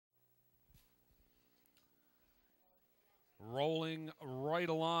rolling right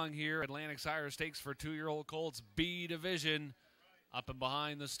along here. Atlantic Sire Stakes for 2-year-old colts, B division. Up and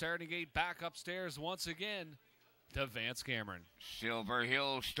behind the starting gate, back upstairs once again to Vance Cameron. Silver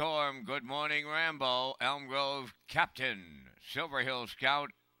Hill Storm, Good Morning Rambo, Elm Grove Captain, Silver Hill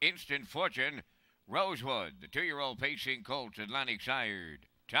Scout, Instant Fortune, Rosewood, the 2-year-old pacing colts, Atlantic Sire,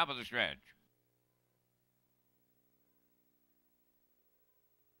 top of the stretch.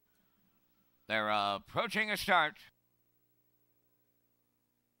 They're approaching a start.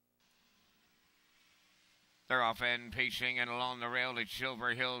 They're off end pacing and along the rail. It's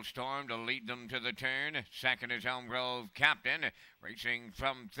Silver Hill Storm to lead them to the turn. Second is Elm Grove Captain, racing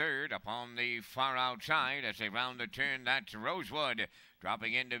from third upon the far outside as they round the turn. That's Rosewood.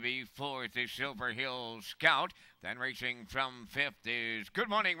 Dropping in to be fourth is Silver Hill Scout. Then racing from fifth is Good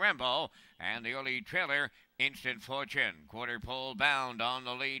Morning Rambo. And the early trailer, Instant Fortune. Quarter pole bound on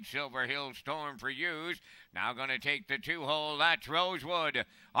the lead, Silver Hill Storm for use. Now going to take the 2-hole, that's Rosewood.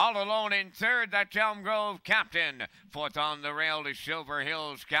 All alone in third, that's Elm Grove Captain. Fourth on the rail is Silver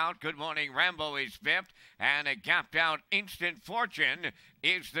Hill Scout. Good Morning Rambo is fifth. And a gapped out Instant Fortune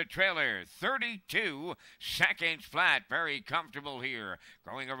is the trailer. 32 seconds flat. Very comfortable here.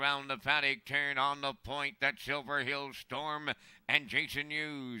 Going around the paddock turn on the point, that's Silver Hill Storm and Jason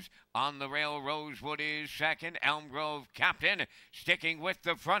Hughes. On the rail, Rosewood is second. Elm Grove Captain sticking with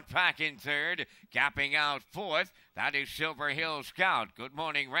the front pack in third. Gapping out fourth, that is Silver Hill Scout. Good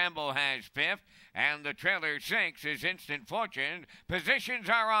Morning Rambo has fifth. And the trailer sinks is Instant Fortune. Positions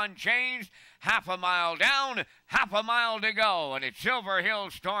are unchanged. Half a mile down, half a mile to go. And it's Silver Hill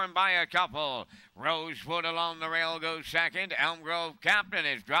Storm by a couple. Rosewood along the rail goes second. Elm Grove Captain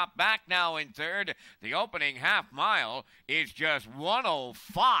has dropped back now in third. The opening half mile is just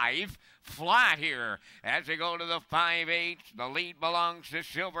 105 flat here as they go to the 5/8. The lead belongs to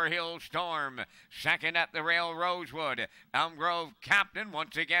Silver Hill Storm. Second at the rail, Rosewood. Elm Grove Captain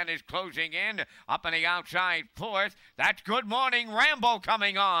once again is closing in. Up on the outside, fourth. That's Good Morning Rambo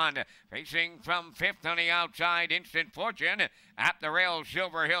coming on. Facing from fifth on the outside, Instant Fortune. At the rail,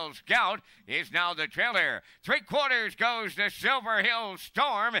 Silver Hill Scout is now the trailer. 3/4 goes to Silver Hill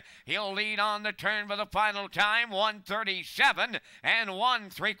Storm. He'll lead on the turn for the final time, 1:37 and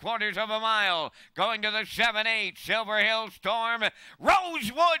 1/3 of a mile. Going to the 7/8, Silver Hill Storm.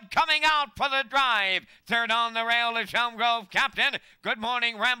 Rosewood coming out for the drive. Third on the rail is Elm Grove Captain. Good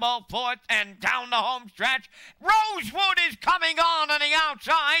Morning Rambo fourth, and down the home stretch, Rosewood is coming on the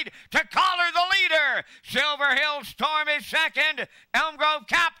outside to collar the leader. Silver Hill Storm is second. Elm Grove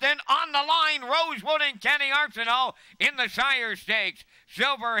Captain on the line. Rosewood and Kenny Arsenault in the Sire Stakes.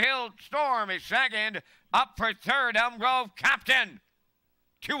 Silver Hill Storm is second. Up for third, Elm Grove Captain.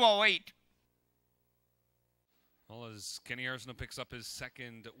 2:08. Well, as Kenny Arsenault picks up his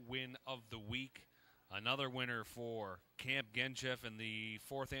second win of the week, another winner for Camp Genchef in the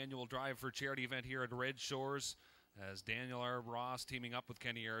 4th annual Drive for Charity event here at Red Shores, as Daniel R. Ross teaming up with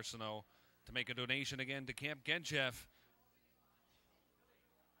Kenny Arsenault to make a donation again to Camp Genchef.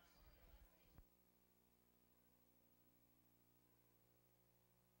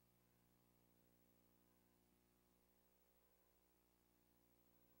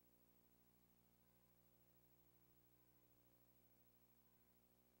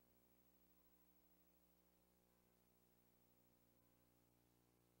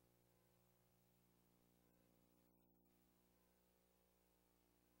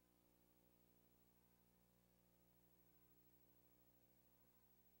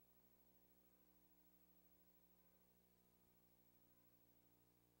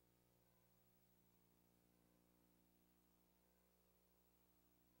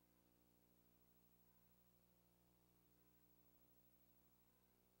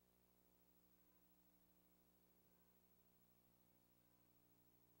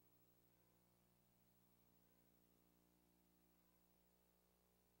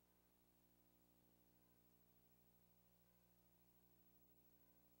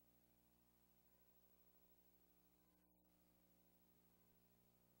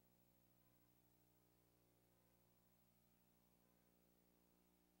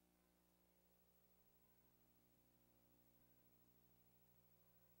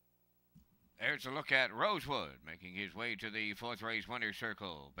 There's a look at Rosewood making his way to the 4th race winner's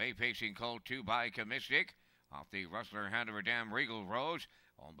circle. Bay Pacing Colt 2 by Comistic off the Rustler Hanover Dam Regal Rose,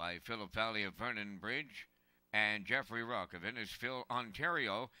 owned by Philip Valley of Vernon Bridge and Jeffrey Ruck of Innisfil,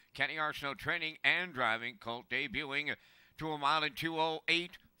 Ontario. Kenny Arsenault training and driving. Colt debuting to 1 mile and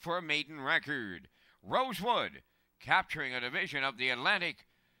 2:08 for a maiden record. Rosewood capturing a division of the Atlantic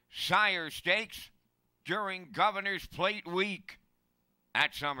Sire Stakes during Governor's Plate Week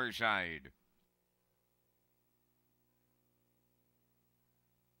at Summerside.